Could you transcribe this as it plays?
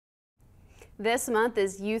This month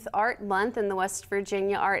is Youth Art Month, and the West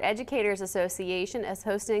Virginia Art Educators Association is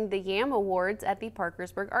hosting the YAM Awards at the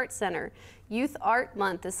Parkersburg Art Center. Youth Art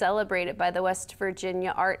Month is celebrated by the West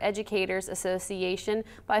Virginia Art Educators Association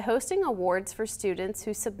by hosting awards for students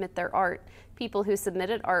who submit their art. People who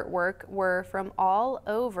submitted artwork were from all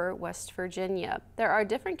over West Virginia. There are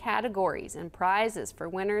different categories and prizes for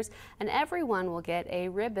winners, and everyone will get a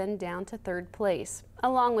ribbon down to third place.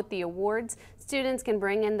 Along with the awards, students can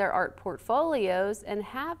bring in their art portfolios and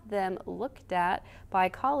have them looked at by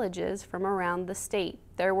colleges from around the state.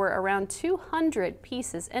 There were around 200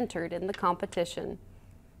 pieces entered in the competition.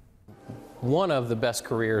 One of the best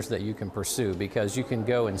careers that you can pursue, because you can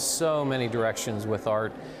go in so many directions with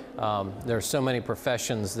art. There are so many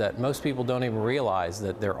professions that most people don't even realize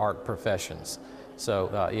that they're art professions.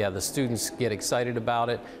 So yeah, the students get excited about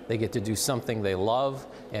it. They get to do something they love,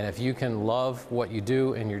 and if you can love what you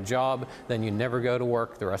do in your job, then you never go to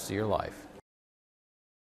work the rest of your life.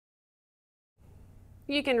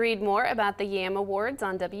 You can read more about the YAM Awards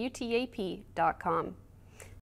on WTAP.com.